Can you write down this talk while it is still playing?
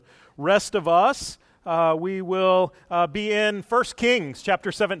rest of us, we will be in 1 Kings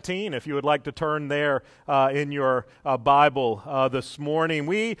chapter 17, if you would like to turn there in your Bible this morning.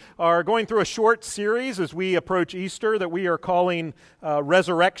 We are going through a short series as we approach Easter that we are calling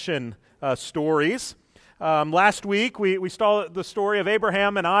Resurrection Stories. Last week, we saw the story of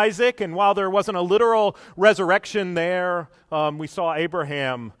Abraham and Isaac, and while there wasn't a literal resurrection there, we saw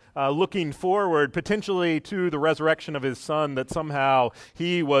Abraham looking forward potentially to the resurrection of his son, that somehow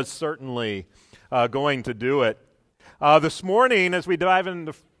he was certainly going to do it. This morning, as we dive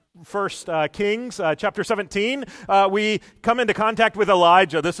into 1 Kings chapter 17, we come into contact with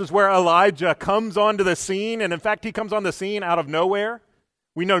Elijah. This is where Elijah comes onto the scene, and in fact, he comes on the scene out of nowhere.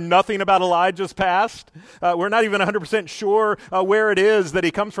 We know nothing about Elijah's past. We're not even 100% sure where it is that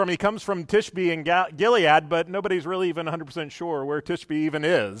he comes from. He comes from Tishbe in Gilead, but nobody's really even 100% sure where Tishbe even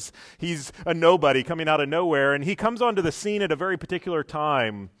is. He's a nobody coming out of nowhere, and he comes onto the scene at a very particular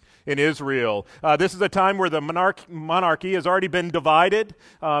time in Israel. This is a time where the monarchy has already been divided,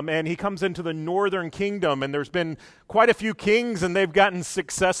 and he comes into the northern kingdom, and there's been quite a few kings, and they've gotten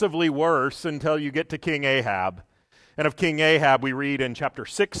successively worse until you get to King Ahab. And of King Ahab, we read in chapter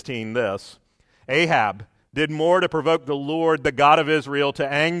 16 this: Ahab did more to provoke the Lord, the God of Israel, to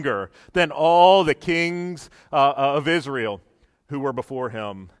anger than all the kings of Israel who were before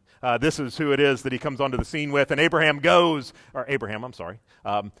him. This is who it is that he comes onto the scene with. And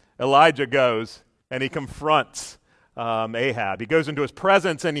Elijah goes and he confronts Ahab. He goes into his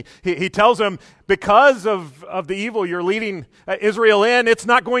presence and he tells him, because of the evil you're leading Israel in, it's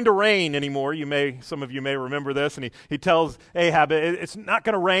not going to rain anymore. Some of you may remember this. And he tells Ahab, it's not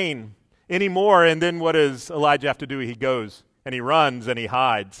going to rain anymore. And then what does Elijah have to do? He goes and he runs and he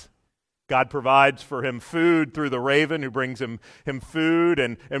hides. God provides for him food through the raven who brings him food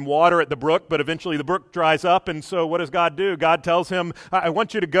and water at the brook, but eventually the brook dries up. And so what does God do? God tells him, I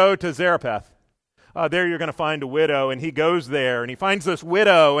want you to go to Zarephath. There you're going to find a widow, and he goes there, and he finds this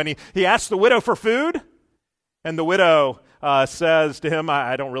widow, and he asks the widow for food, and the widow says to him,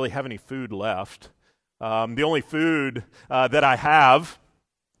 I don't really have any food left. The only food that I have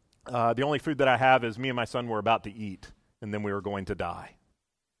is me and my son were about to eat, and then we were going to die.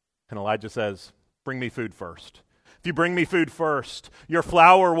 And Elijah says, bring me food first. If you bring me food first, your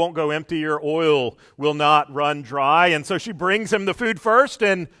flour won't go empty, your oil will not run dry. And so she brings him the food first,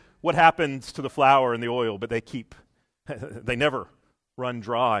 and what happens to the flour and the oil? But they never run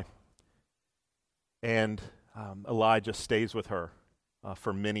dry. And Elijah stays with her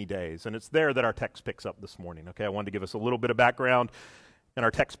for many days. And it's there that our text picks up this morning. Okay, I wanted to give us a little bit of background, and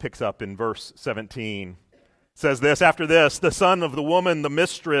our text picks up in verse 17. It says this: after this, the son of the woman, the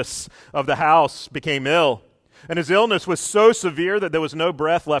mistress of the house, became ill, and his illness was so severe that there was no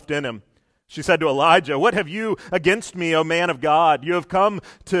breath left in him. She said to Elijah, what have you against me, O man of God? You have come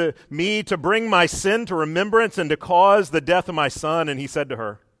to me to bring my sin to remembrance and to cause the death of my son. And he said to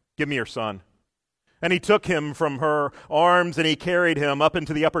her, give me your son. And he took him from her arms and he carried him up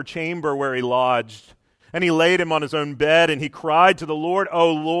into the upper chamber where he lodged. And he laid him on his own bed and he cried to the Lord,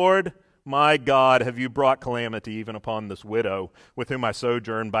 O Lord, my God, have you brought calamity even upon this widow with whom I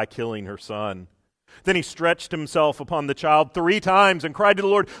sojourn by killing her son? Then he stretched himself upon the child 3 times and cried to the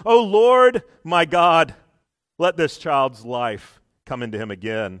Lord, O Lord, my God, let this child's life come into him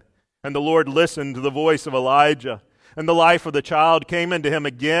again. And the Lord listened to the voice of Elijah, and the life of the child came into him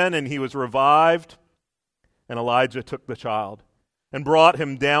again, and he was revived. And Elijah took the child and brought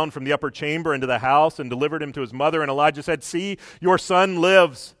him down from the upper chamber into the house and delivered him to his mother. And Elijah said, see, your son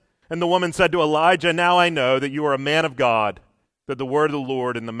lives. And the woman said to Elijah, now I know that you are a man of God, that the word of the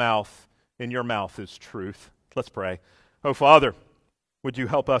Lord in your mouth is truth. Let's pray. Oh, Father, would you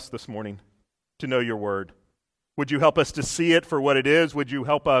help us this morning to know your word? Would you help us to see it for what it is? Would you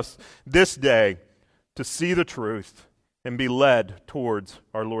help us this day to see the truth and be led towards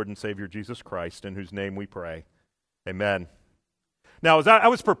our Lord and Savior Jesus Christ, in whose name we pray. Amen. Now, as I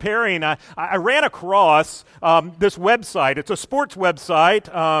was preparing, I ran across this website. It's a sports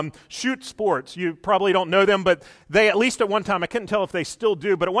website, Shoot Sports. You probably don't know them, but they, at least at one time, I couldn't tell if they still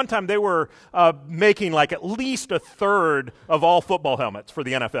do, but at one time they were making like at least a third of all football helmets for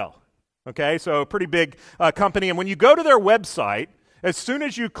the NFL. Okay, so a pretty big company. And when you go to their website, as soon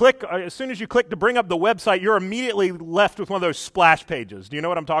as you click to bring up the website, you're immediately left with one of those splash pages. Do you know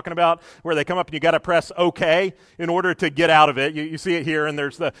what I'm talking about? Where they come up and you got to press OK in order to get out of it. You see it here, and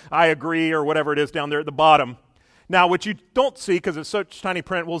there's the I agree or whatever it is down there at the bottom. Now, what you don't see, because it's such tiny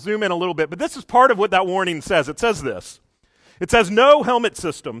print, we'll zoom in a little bit, but this is part of what that warning says. It says this. It says, no helmet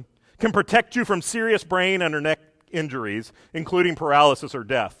system can protect you from serious brain and or neck injuries, including paralysis or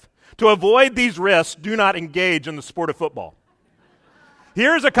death. To avoid these risks, do not engage in the sport of football.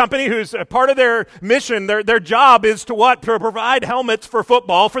 Here's a company who's a part of their mission, their job is to what? To provide helmets for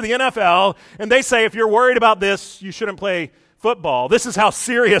football, for the NFL. And they say, if you're worried about this, you shouldn't play football. This is how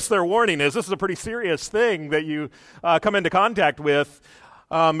serious their warning is. This is a pretty serious thing that you come into contact with.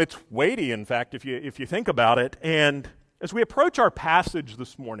 It's weighty, in fact, if you think about it. And as we approach our passage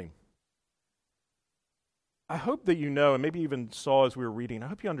this morning, I hope that you know, and maybe even saw as we were reading, I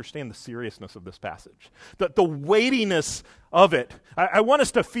hope you understand the seriousness of this passage, the weightiness of it. I want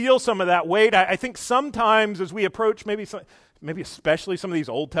us to feel some of that weight. I think sometimes as we approach maybe especially some of these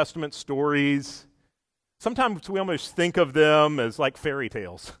Old Testament stories, sometimes we almost think of them as like fairy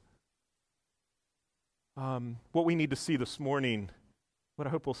tales. What we need to see this morning, what I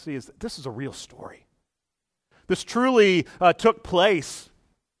hope we'll see, is that this is a real story. This truly took place.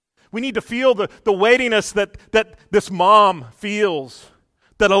 We need to feel the weightiness that this mom feels,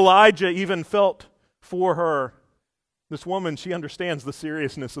 that Elijah even felt for her. This woman, she understands the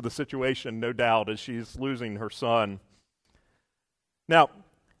seriousness of the situation, no doubt, as she's losing her son. Now,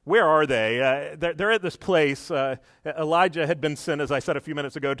 where are they? They're at this place. Elijah had been sent, as I said a few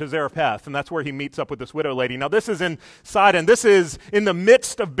minutes ago, to Zarephath, and that's where he meets up with this widow lady. Now, this is in Sidon. This is in the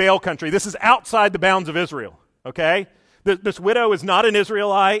midst of Baal country. This is outside the bounds of Israel, okay? This widow is not an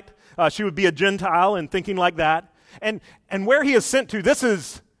Israelite. She would be a Gentile in thinking like that. And where he is sent to, this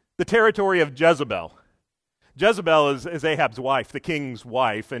is the territory of Jezebel. Jezebel is Ahab's wife, the king's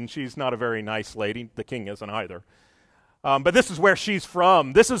wife, and she's not a very nice lady. The king isn't either. But this is where she's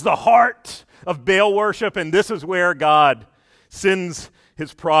from. This is the heart of Baal worship, and this is where God sends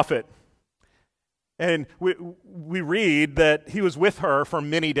his prophet. And we read that he was with her for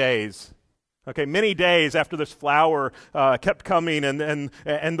many days. Okay, many days after this flour kept coming and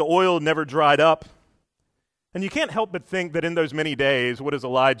the oil never dried up. And you can't help but think that in those many days, what is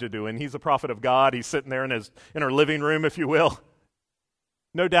Elijah doing? He's the prophet of God. He's sitting there in her living room, if you will.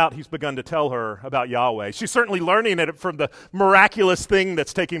 No doubt he's begun to tell her about Yahweh. She's certainly learning it from the miraculous thing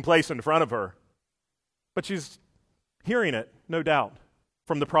that's taking place in front of her. But she's hearing it, no doubt,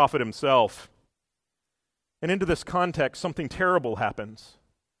 from the prophet himself. And into this context, something terrible happens.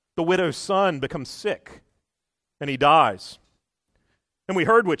 The widow's son becomes sick, and he dies. And we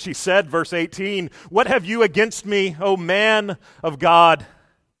heard what she said, verse 18, "What have you against me, O man of God?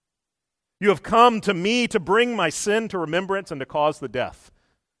 You have come to me to bring my sin to remembrance and to cause the death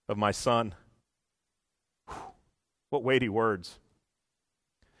of my son." Whew, what weighty words.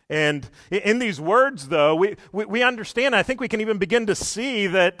 And in these words, though, we understand, I think we can even begin to see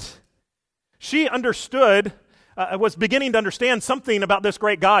that she understood, was beginning to understand something about this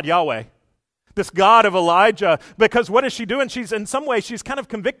great God, Yahweh, this God of Elijah, because what is she doing? In some way, she's kind of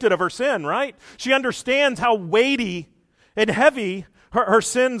convicted of her sin, right? She understands how weighty and heavy her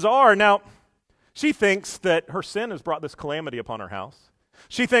sins are. Now, she thinks that her sin has brought this calamity upon her house.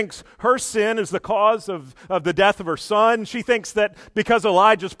 She thinks her sin is the cause of the death of her son. She thinks that because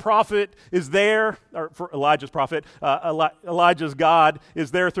Elijah's prophet is there, or for Elijah's prophet, Elijah's God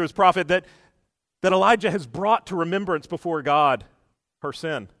is there through his prophet, that Elijah has brought to remembrance before God her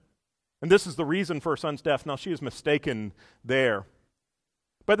sin. And this is the reason for her son's death. Now, she is mistaken there.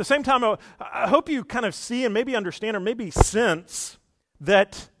 But at the same time, I hope you kind of see and maybe understand or maybe sense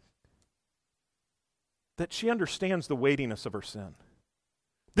that she understands the weightiness of her sin.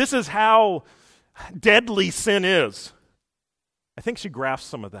 This is how deadly sin is. I think she grasps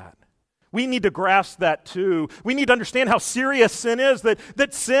some of that. We need to grasp that too. We need to understand how serious sin is,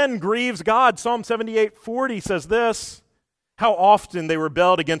 that sin grieves God. Psalm 78:40 says this, how often they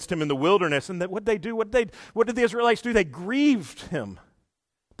rebelled against him in the wilderness, and that what did they do? What did the Israelites do? They grieved him.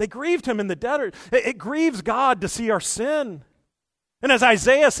 They grieved him in the desert. It grieves God to see our sin. And as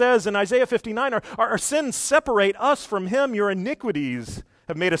Isaiah says in Isaiah 59, our sins separate us from him. Your iniquities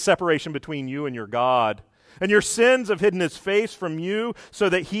have made a separation between you and your God. And your sins have hidden his face from you so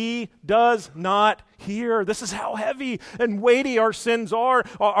that he does not hear. This is how heavy and weighty our sins are.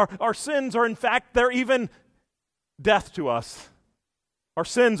 Our sins are, in fact, they're even death to us. Our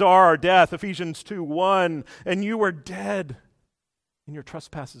sins are our death, Ephesians 2:1. And you were dead in your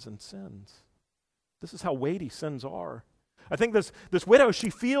trespasses and sins. This is how weighty sins are. I think this widow, she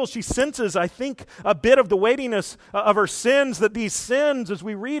senses, I think, a bit of the weightiness of her sins, that these sins, as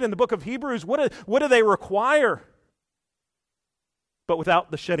we read in the book of Hebrews, what do they require? But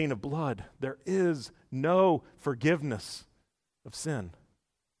without the shedding of blood, there is no forgiveness of sin.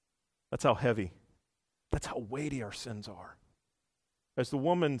 That's how heavy, that's how weighty our sins are. As the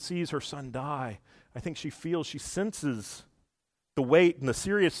woman sees her son die, I think she senses the weight and the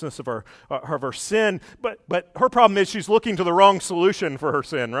seriousness of her sin, but her problem is she's looking to the wrong solution for her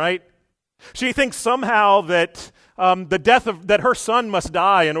sin, right? She thinks somehow that that her son must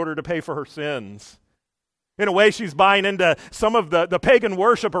die in order to pay for her sins. In a way, she's buying into some of the pagan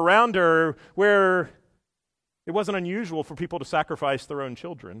worship around her where it wasn't unusual for people to sacrifice their own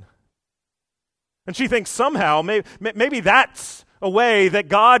children. And she thinks somehow, maybe that's a way that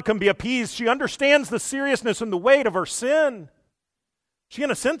God can be appeased. She understands the seriousness and the weight of her sin. She,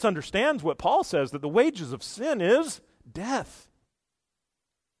 in a sense, understands what Paul says, that the wages of sin is death.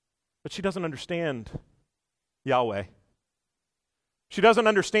 But she doesn't understand Yahweh. She doesn't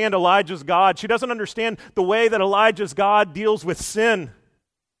understand Elijah's God. She doesn't understand the way that Elijah's God deals with sin.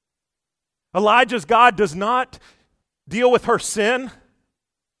 Elijah's God does not deal with her sin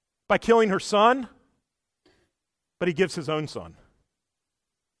by killing her son, but he gives his own son.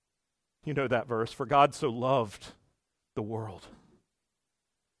 You know that verse, for God so loved the world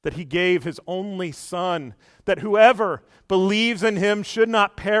that he gave his only son, that whoever believes in him should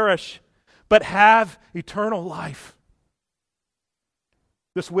not perish, but have eternal life.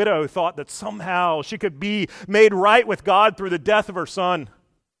 This widow thought that somehow she could be made right with God through the death of her son,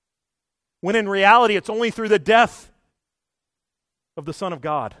 when in reality it's only through the death of the Son of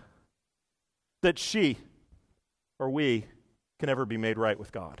God that she or we can ever be made right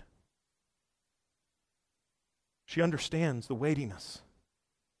with God. She understands the weightiness,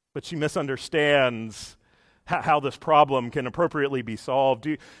 but she misunderstands how this problem can appropriately be solved.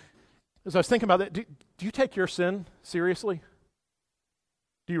 As I was thinking about that, do you take your sin seriously?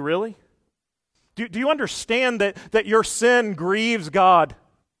 Do you really? Do you understand that your sin grieves God?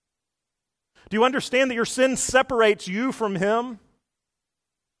 Do you understand that your sin separates you from Him?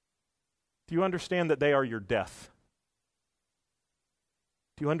 Do you understand that they are your death?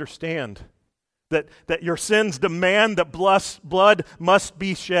 Do you understand that your sins demand that blood must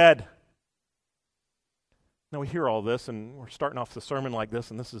be shed? Now we hear all this, and we're starting off the sermon like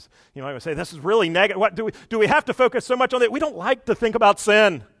this, and this is, I would say, this is really negative. What do we have to focus so much on that? We don't like to think about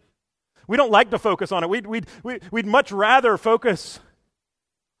sin. We don't like to focus on it. We'd much rather focus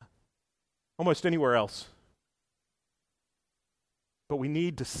almost anywhere else. But we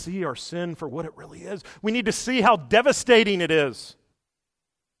need to see our sin for what it really is. We need to see how devastating it is.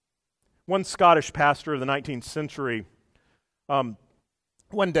 One Scottish pastor of the 19th century,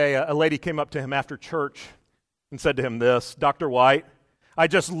 one day a lady came up to him after church and said to him this, "Dr. White, I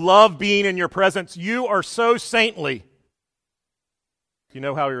just love being in your presence. You are so saintly." Do you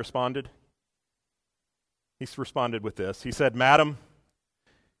know how he responded? He responded with this. He said, "Madam,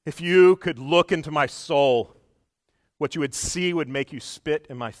 if you could look into my soul, what you would see would make you spit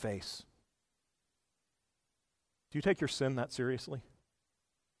in my face." Do you take your sin that seriously?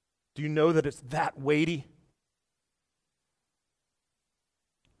 Do you know that it's that weighty?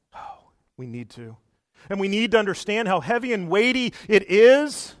 Oh, we need to. And we need to understand how heavy and weighty it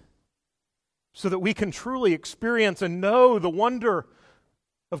is so that we can truly experience and know the wonder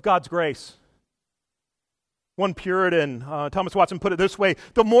of God's grace. One Puritan, Thomas Watson, put it this way: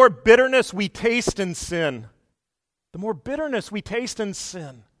 the more bitterness we taste in sin, the more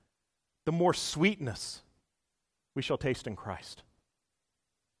sweetness we shall taste in Christ.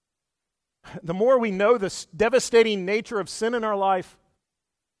 The more we know this devastating nature of sin in our life,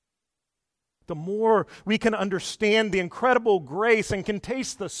 the more we can understand the incredible grace and can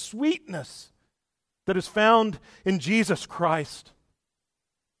taste the sweetness that is found in Jesus Christ.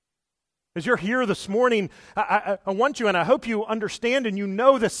 As you're here this morning, I want you, and I hope you understand and you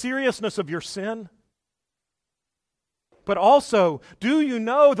know the seriousness of your sin. But also, do you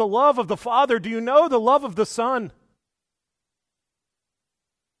know the love of the Father? Do you know the love of the Son?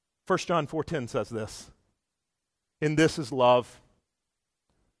 1 John 4:10 says this, "In this is love,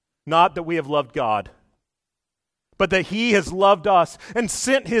 not that we have loved God, but that He has loved us and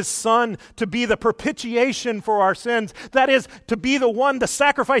sent His Son to be the propitiation for our sins." That is, to be the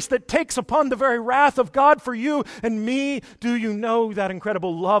sacrifice that takes upon the very wrath of God for you and me. Do you know that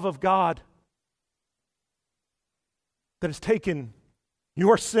incredible love of God that has taken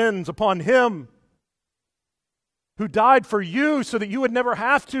your sins upon Him, who died for you so that you would never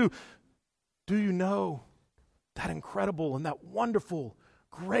have to? Do you know that incredible and that wonderful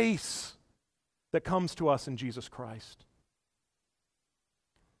grace that comes to us in Jesus Christ?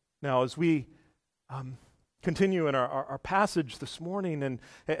 Now, as we continue in our passage this morning, and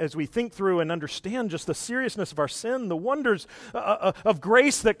as we think through and understand just the seriousness of our sin, the wonders of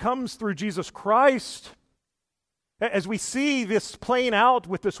grace that comes through Jesus Christ, as we see this playing out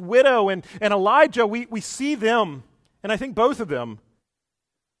with this widow and Elijah, we see them, and I think both of them,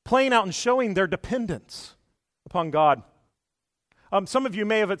 playing out and showing their dependence upon God. Some of you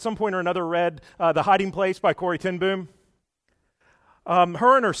may have at some point or another read The Hiding Place by Corrie ten Boom.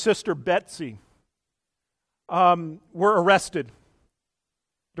 Her and her sister Betsy were arrested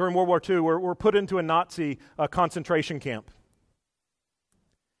during World War II, were put into a Nazi concentration camp.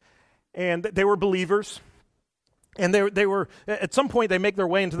 And they were believers. And they were, at some point, they make their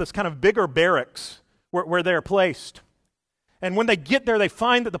way into this kind of bigger barracks where they're placed. And when they get there, they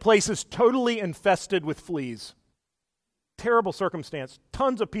find that the place is totally infested with fleas. Terrible circumstance.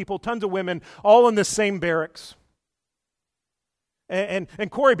 Tons of people, tons of women, all in this same barracks. And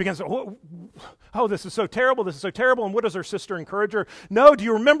Corey begins to, oh, this is so terrible, this is so terrible. And what does her sister encourage her? No, do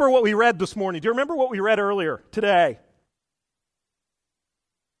you remember what we read this morning? Do you remember what we read earlier today?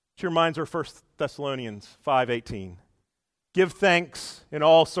 She reminds her 1 Thessalonians 5:18. Give thanks in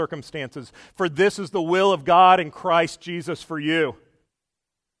all circumstances, for this is the will of God in Christ Jesus for you.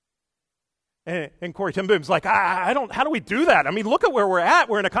 And Corey ten Boom's like, how do we do that? I mean, look at where we're at.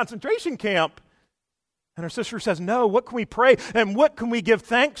 We're in a concentration camp. And her sister says, no, what can we pray? And what can we give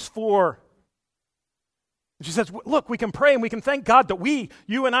thanks for? And she says, look, we can pray and we can thank God that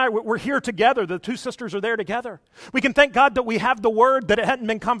you and I, we're here together. The two sisters are there together. We can thank God that we have the word, that it hadn't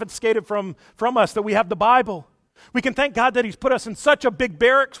been confiscated from us, that we have the Bible. We can thank God that He's put us in such a big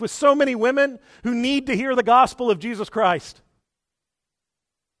barracks with so many women who need to hear the gospel of Jesus Christ.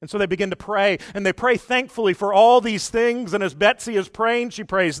 And so they begin to pray, and they pray thankfully for all these things. And as Betsy is praying, she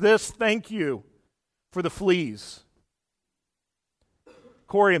prays this, thank you for the fleas.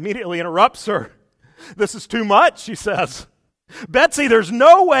 Corey immediately interrupts her. This is too much, she says. Betsy, there's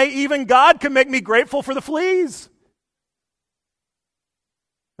no way even God can make me grateful for the fleas.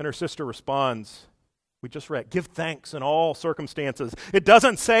 And her sister responds, we just read, give thanks in all circumstances. It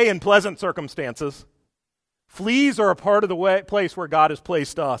doesn't say in pleasant circumstances. Fleas are a part of the place where God has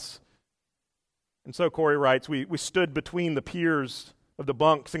placed us. And so Corey writes, we stood between the piers of the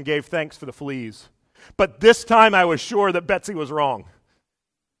bunks and gave thanks for the fleas. But this time I was sure that Betsy was wrong.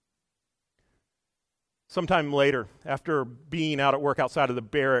 Sometime later, after being out at work outside of the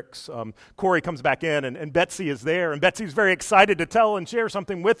barracks, Corey comes back in and Betsy is there. And Betsy's very excited to tell and share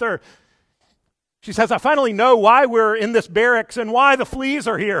something with her. She says, I finally know why we're in this barracks and why the fleas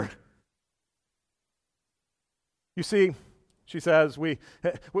are here. You see, she says, we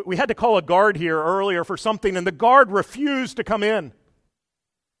had to call a guard here earlier for something, and the guard refused to come in.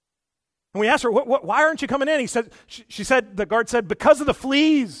 And we asked her, why aren't you coming in? She said, the guard said, because of the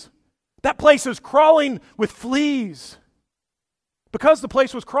fleas. That place is crawling with fleas. Because the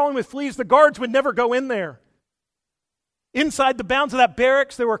place was crawling with fleas, the guards would never go in there. Inside the bounds of that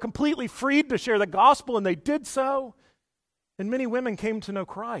barracks, they were completely freed to share the gospel, and they did so. And many women came to know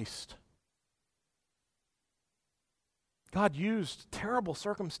Christ. God used terrible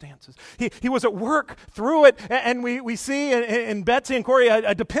circumstances. He was at work through it, and we see in Betsy and Corey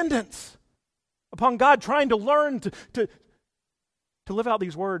a dependence upon God, trying to learn to live out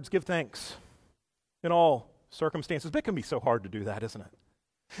these words, give thanks in all circumstances. But it can be so hard to do that, isn't it?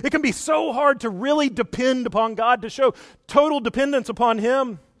 It can be so hard to really depend upon God, to show total dependence upon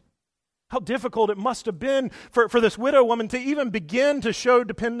Him. How difficult it must have been for this widow woman to even begin to show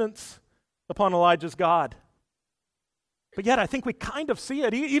dependence upon Elijah's God. But yet I think we kind of see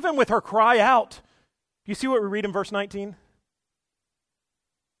it, even with her cry out. Do you see what we read in verse 19?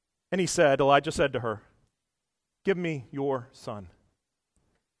 And Elijah said to her, give me your son.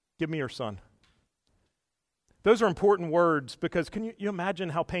 Give me your son. Those are important words because can you imagine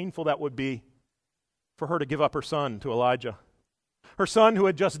how painful that would be for her to give up her son to Elijah? Her son who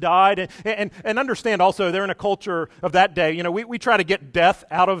had just died. And understand also, they're in a culture of that day. You know, we try to get death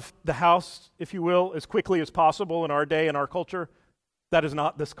out of the house, if you will, as quickly as possible in our day, in our culture. That is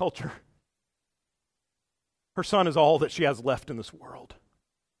not this culture. Her son is all that she has left in this world.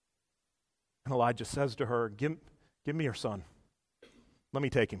 And Elijah says to her, give me your son. Let me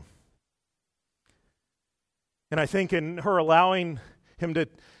take him. And I think in her allowing him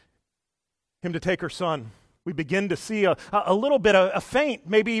to take her son, we begin to see a little bit of a faint,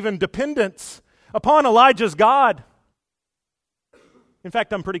 maybe even dependence upon Elijah's God. In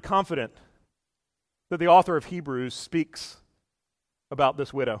fact, I'm pretty confident that the author of Hebrews speaks about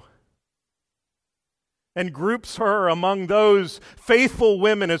this widow and groups her among those faithful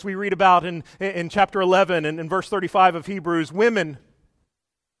women, as we read about in chapter 11 and in verse 35 of Hebrews, women,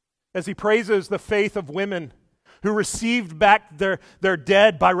 as he praises the faith of women who received back their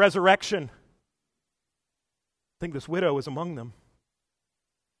dead by resurrection. I think this widow is among them.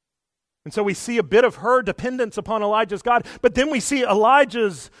 And so we see a bit of her dependence upon Elijah's God, but then we see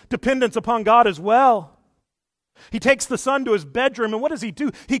Elijah's dependence upon God as well. He takes the son to his bedroom, and what does he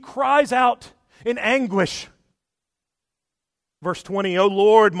do? He cries out in anguish. Verse 20, O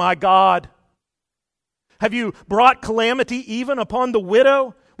Lord, my God, Have you brought calamity even upon the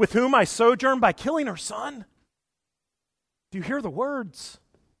widow with whom I sojourn by killing her son? Do you hear the words?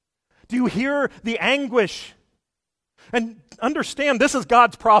 Do you hear the anguish? And understand, this is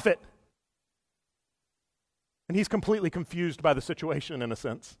God's prophet. And he's completely confused by the situation in a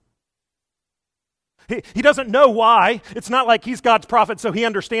sense. He doesn't know why. It's not like he's God's prophet, so he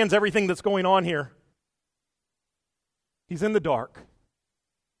understands everything that's going on here. He's in the dark.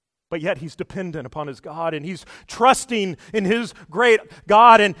 But yet he's dependent upon his God, and he's trusting in his great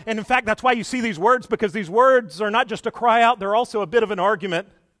God. And in fact, that's why you see these words, because these words are not just a cry out, they're also a bit of an argument.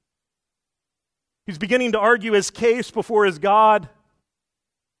 He's beginning to argue his case before his God.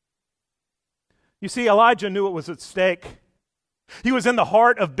 You see, Elijah knew what was at stake. He was in the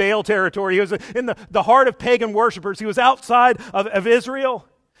heart of Baal territory. He was in the heart of pagan worshipers. He was outside of Israel.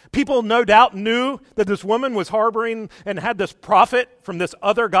 People no doubt knew that this woman was harboring and had this prophet from this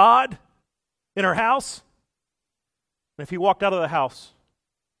other god in her house. And if he walked out of the house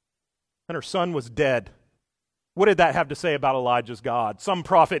and her son was dead, what did that have to say about Elijah's God? Some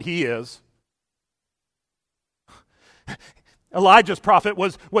prophet he is. Elijah's prophet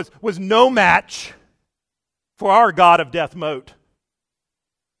was no match for our God of death, Moat.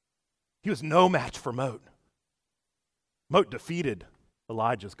 He was no match for Moat. Moat defeated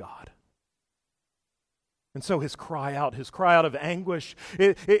Elijah's God. And so his cry out of anguish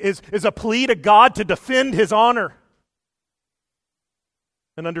is a plea to God to defend his honor.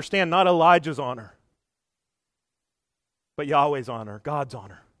 And understand, not Elijah's honor, but Yahweh's honor, God's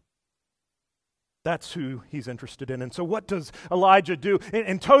honor. That's who he's interested in. And so what does Elijah do?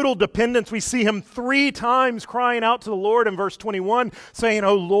 In total dependence, we see him 3 times crying out to the Lord in verse 21, saying,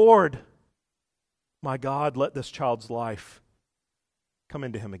 "O Lord, my God, let this child's life come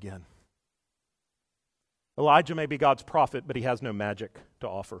into him again." Elijah may be God's prophet, but he has no magic to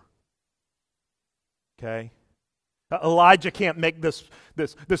offer. Okay? Elijah can't make this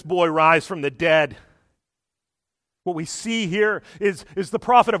boy rise from the dead. What we see here is the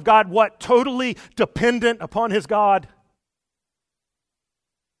prophet of God, what? Totally dependent upon his God.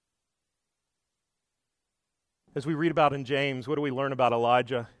 As we read about in James, what do we learn about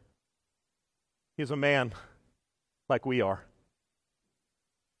Elijah? He's a man like we are.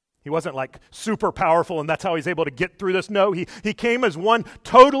 He wasn't like super powerful and that's how he's able to get through this. No, he came as one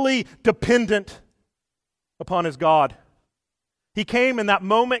totally dependent upon his God. He came in that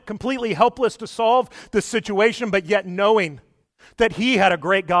moment completely helpless to solve this situation, but yet knowing that he had a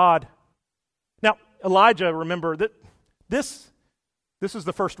great God. Now, Elijah, remember that this is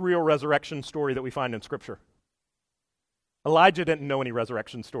the first real resurrection story that we find in Scripture. Elijah didn't know any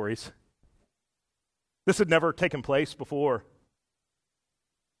resurrection stories. This had never taken place before.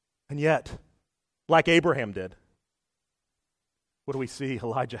 And yet, like Abraham did, what do we see?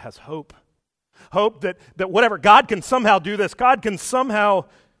 Elijah has hope. Hope that whatever, God can somehow do this. God can somehow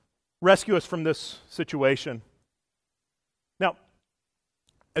rescue us from this situation. Now,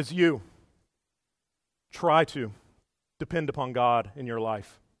 as you try to depend upon God in your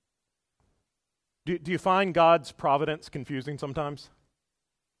life, do you find God's providence confusing sometimes?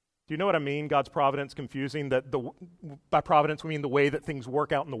 Do you know what I mean, God's providence confusing? By providence, we mean the way that things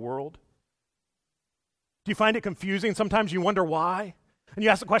work out in the world. Do you find it confusing? Sometimes you wonder why. And you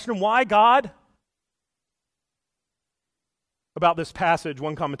ask the question, why God? About this passage,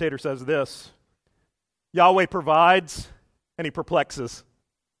 one commentator says this: Yahweh provides and he perplexes.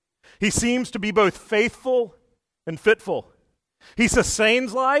 He seems to be both faithful and fitful. He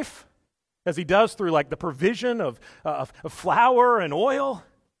sustains life, as he does through like the provision of flour and oil,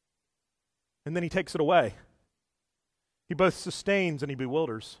 and then he takes it away. He both sustains and he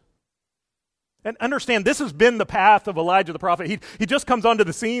bewilders. And understand, this has been the path of Elijah the prophet. He just comes onto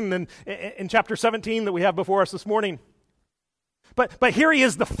the scene in chapter 17 that we have before us this morning. But here he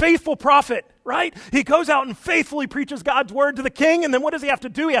is, the faithful prophet, right? He goes out and faithfully preaches God's word to the king, and then what does he have to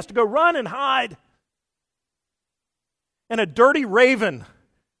do? He has to go run and hide. And a dirty raven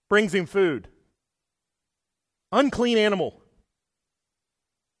brings him food. Unclean animal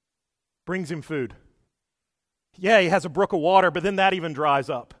brings him food. Yeah, he has a brook of water, but then that even dries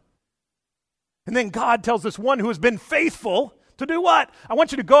up. And then God tells this one who has been faithful to do what? I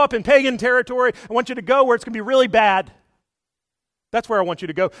want you to go up in pagan territory. I want you to go where it's going to be really bad. That's where I want you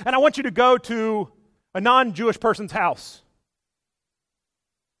to go. And I want you to go to a non-Jewish person's house.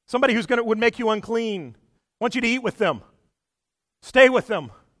 Somebody would make you unclean. I want you to eat with them. Stay with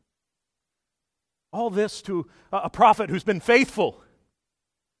them. All this to a prophet who's been faithful.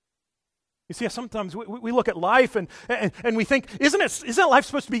 You see, sometimes we look at life and we think, isn't life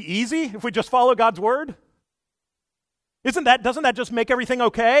supposed to be easy if we just follow God's word? Doesn't that just make everything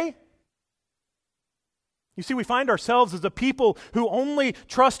okay? You see, we find ourselves as a people who only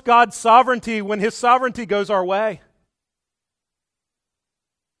trust God's sovereignty when His sovereignty goes our way.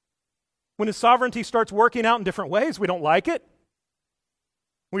 When His sovereignty starts working out in different ways, we don't like it.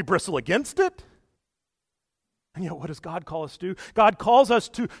 We bristle against it. And yet, what does God call us to do? God calls us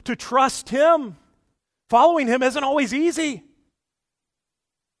to trust Him. Following Him isn't always easy.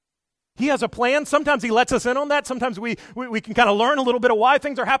 He has a plan. Sometimes He lets us in on that. Sometimes we can kind of learn a little bit of why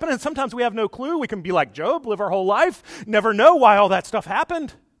things are happening. And sometimes we have no clue. We can be like Job, live our whole life, never know why all that stuff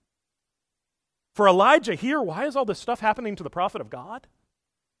happened. For Elijah here, why is all this stuff happening to the prophet of God?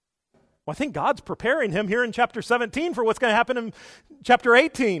 Well, I think God's preparing him here in chapter 17 for what's going to happen in chapter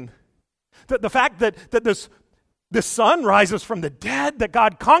 18. The fact that this son rises from the dead, that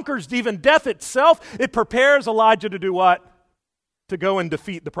God conquers even death itself, it prepares Elijah to do what? To go and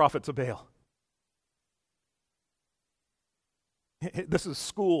defeat the prophets of Baal. This is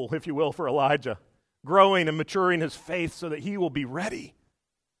school, if you will, for Elijah, growing and maturing his faith so that he will be ready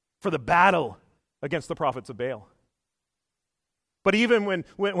for the battle against the prophets of Baal. But even when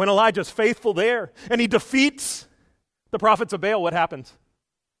Elijah's faithful there and he defeats the prophets of Baal, what happens?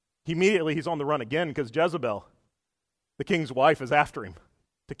 Immediately he's on the run again because Jezebel, the king's wife, is after him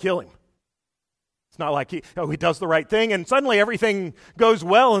to kill him. It's not like he does the right thing and suddenly everything goes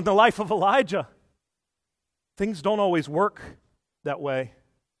well in the life of Elijah. Things don't always work that way.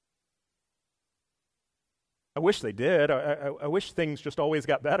 I wish they did. I wish things just always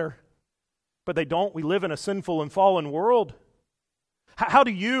got better. But they don't. We live in a sinful and fallen world. How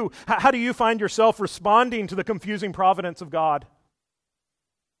do you find yourself responding to the confusing providence of God?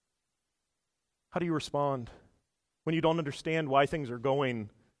 How do you respond when you don't understand why things are going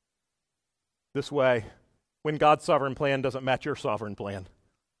this way, when God's sovereign plan doesn't match your sovereign plan?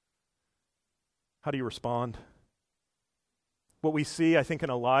 How do you respond? What we see, I think, in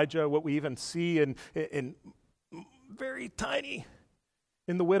Elijah, what we even see in very tiny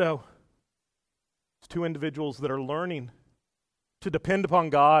in the widow, it's two individuals that are learning to depend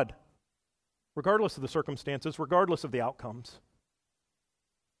upon God, regardless of the circumstances, regardless of the outcomes.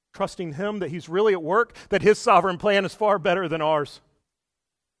 Trusting Him that He's really at work, that His sovereign plan is far better than ours.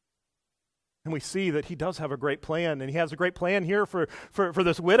 And we see that He does have a great plan, and He has a great plan here for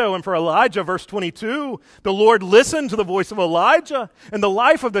this widow and for Elijah. Verse 22, the Lord listened to the voice of Elijah, and the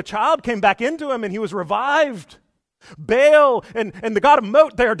life of the child came back into him, and he was revived. Baal and the god of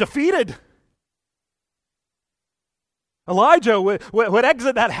Mot, they are defeated. Elijah would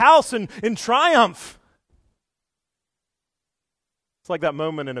exit that house in triumph. It's like that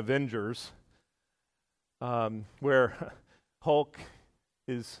moment in Avengers where Hulk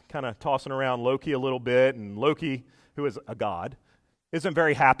is kind of tossing around Loki a little bit, and Loki, who is a god, isn't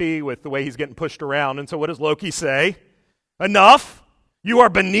very happy with the way he's getting pushed around. And so what does Loki say? Enough! You are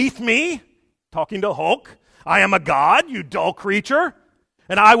beneath me, talking to Hulk. I am a god, you dull creature,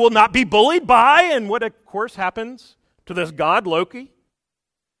 and I will not be bullied by. And what, of course, happens to this god, Loki?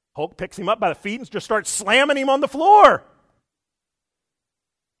 Hulk picks him up by the feet and just starts slamming him on the floor.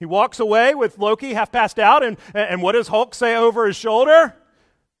 He walks away with Loki half passed out, and what does Hulk say over his shoulder?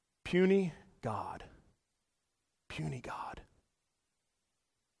 Puny God. Puny God.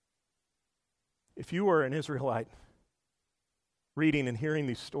 If you were an Israelite reading and hearing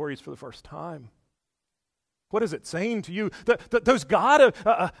these stories for the first time, what is it saying to you? Those God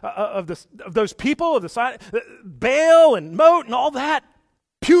of those people of the side, Baal and Mot and all that,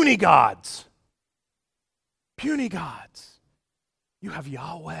 puny gods. Puny gods. You have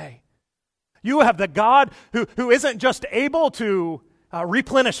Yahweh. You have the God who isn't just able to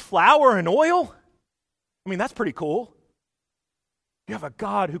replenish flour and oil. I mean, that's pretty cool. You have a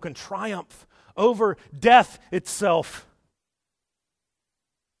God who can triumph over death itself.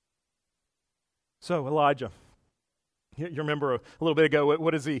 So Elijah, you remember a little bit ago,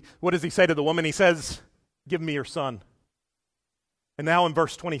 what does he say to the woman? He says, give me your son. And now in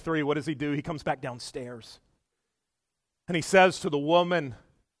verse 23, what does he do? He comes back downstairs. And he says to the woman,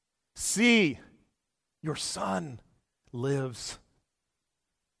 see, your son lives.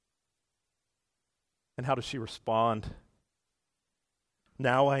 And how does she respond?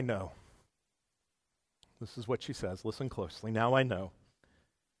 Now I know. This is what she says. Listen closely. Now I know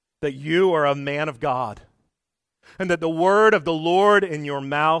that you are a man of God, and that the word of the Lord in your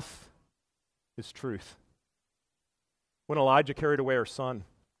mouth is truth. When Elijah carried away her son,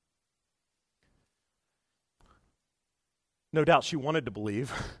 no doubt she wanted to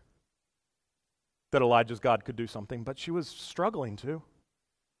believe that Elijah's God could do something, but she was struggling to.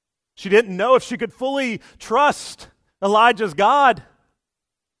 She didn't know if she could fully trust Elijah's God.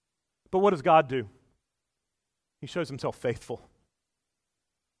 But what does God do? He shows Himself faithful.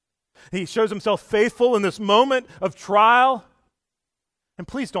 He shows himself faithful in this moment of trial. And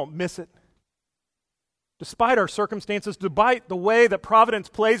please don't miss it. Despite our circumstances, despite the way that providence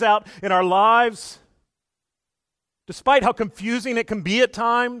plays out in our lives, despite how confusing it can be at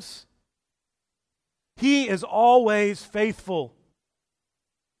times, He is always faithful.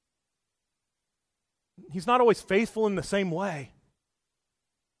 He's not always faithful in the same way,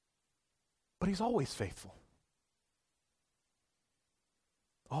 but He's always faithful.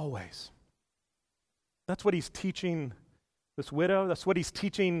 Always. That's what He's teaching this widow. That's what He's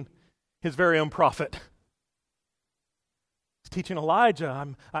teaching His very own prophet. He's teaching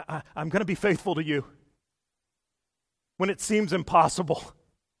Elijah, I'm going to be faithful to you when it seems impossible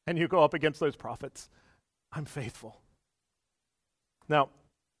and you go up against those prophets. I'm faithful. Now,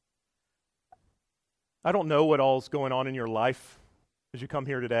 I don't know what all's going on in your life as you come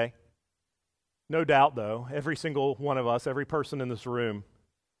here today. No doubt, though, every single one of us, every person in this room,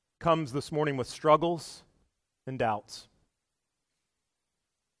 comes this morning with struggles and doubts.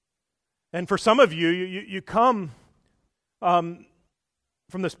 And for some of you, you come from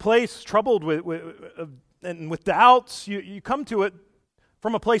this place troubled with doubts. You come to it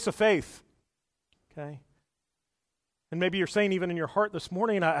from a place of faith. Okay? And maybe you're saying even in your heart this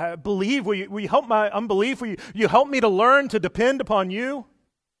morning, I believe, will you help my unbelief? Will you help me to learn to depend upon you?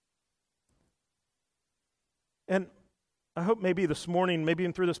 And I hope maybe this morning, maybe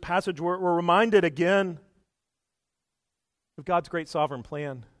even through this passage, we're reminded again of God's great sovereign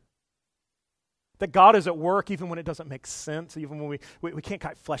plan. That God is at work even when it doesn't make sense, even when we can't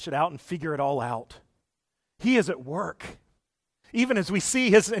quite flesh it out and figure it all out. He is at work. Even as we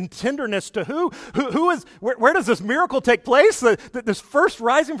see His tenderness to where does this miracle take place? This first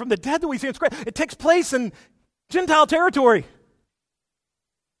rising from the dead that we see in Scripture, it takes place in Gentile territory.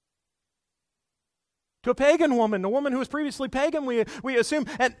 To a pagan woman, a woman who was previously pagan, we assume.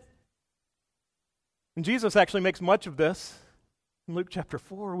 And Jesus actually makes much of this. In Luke chapter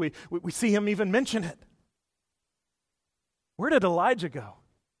 4, we see Him even mention it. Where did Elijah go?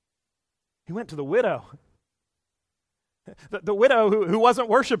 He went to the widow. The widow who wasn't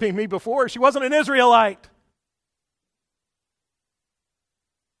worshiping me before, she wasn't an Israelite.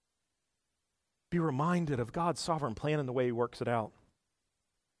 Be reminded of God's sovereign plan and the way He works it out.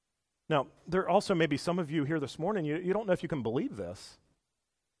 Now, there also may be some of you here this morning, you don't know if you can believe this.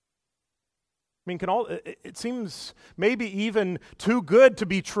 I mean, it seems maybe even too good to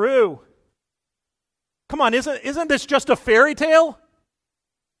be true. Come on, isn't this just a fairy tale?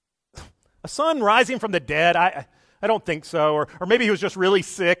 A son rising from the dead? I don't think so. Or maybe he was just really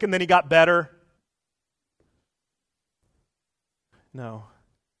sick and then he got better. No.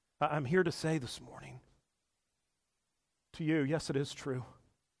 I'm here to say this morning to you, yes, it is true.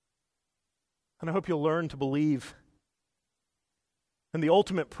 And I hope you'll learn to believe. And the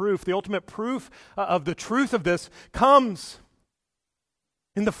ultimate proof of the truth of this comes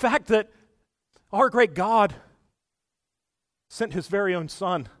in the fact that our great God sent His very own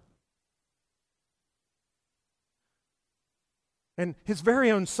Son. And His very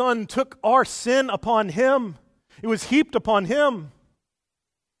own Son took our sin upon Him. It was heaped upon Him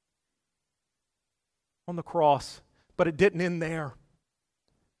on the cross, but it didn't end there.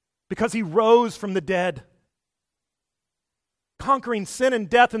 Because He rose from the dead, conquering sin and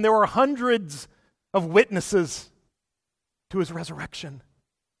death, and there were hundreds of witnesses to His resurrection.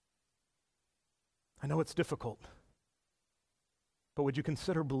 I know it's difficult, but would you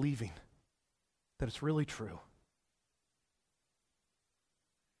consider believing that it's really true?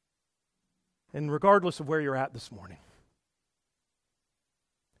 And regardless of where you're at this morning,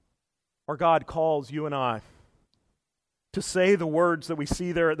 our God calls you and I to say the words that we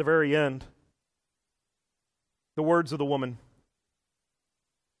see there at the very end, the words of the woman.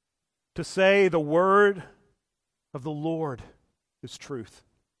 To say the word of the Lord is truth.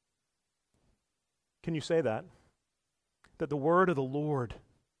 Can you say that? That the word of the Lord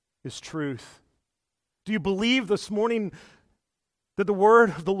is truth. Do you believe this morning that the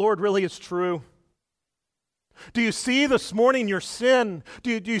word of the Lord really is true? Do you see this morning your sin?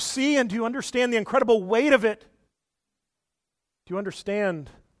 Do you see and do you understand the incredible weight of it? Do you understand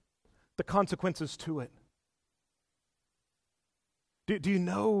the consequences to it? Do you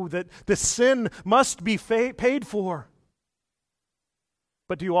know that the sin must be paid for?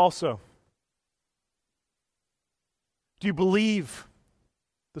 But do you believe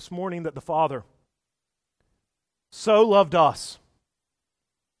this morning that the Father so loved us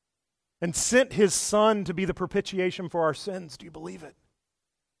and sent His Son to be the propitiation for our sins? Do you believe it?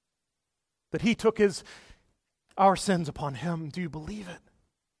 That He took our sins upon Him. Do you believe it?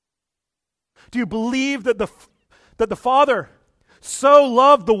 Do you believe that the Father so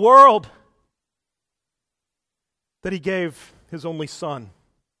loved the world that he gave his only Son,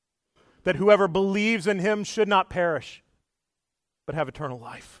 that whoever believes in him should not perish, but have eternal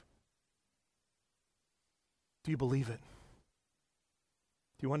life. Do you believe it?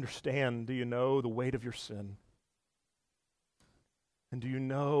 Do you understand? Do you know the weight of your sin? And do you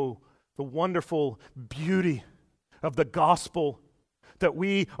know the wonderful beauty of the gospel, that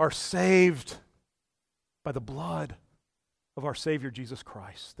we are saved by the blood of our Savior Jesus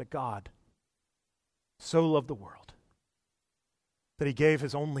Christ, that God so loved the world that he gave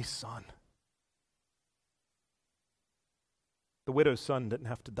his only Son. The widow's son didn't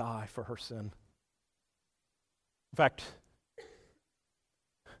have to die for her sin. In fact,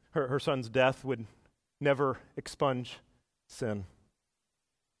 her son's death would never expunge sin.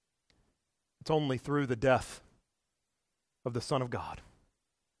 It's only through the death of the Son of God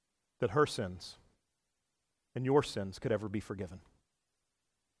that her sins and your sins could ever be forgiven.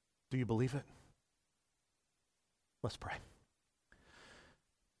 Do you believe it? Let's pray.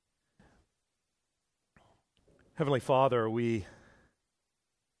 Heavenly Father, we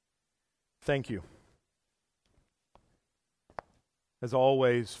thank you, as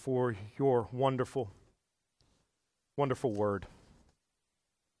always, for your wonderful, wonderful word.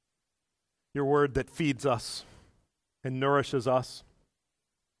 Your word that feeds us and nourishes us.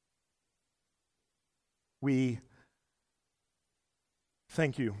 We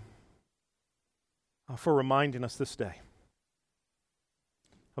thank you for reminding us this day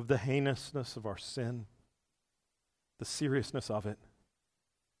of the heinousness of our sin, the seriousness of it.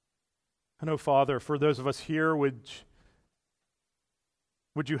 I know, Father, for those of us here, would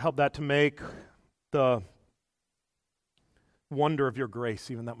you help that to make the wonder of your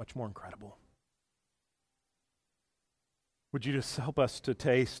grace even that much more incredible? Would you just help us to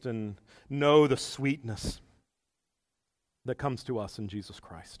taste and know the sweetness that comes to us in Jesus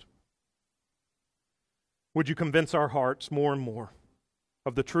Christ? Would you convince our hearts more and more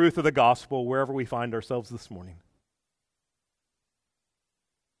of the truth of the gospel wherever we find ourselves this morning?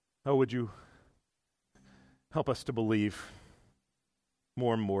 Oh, would you help us to believe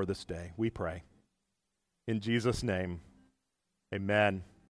more and more this day, we pray. In Jesus' name, amen.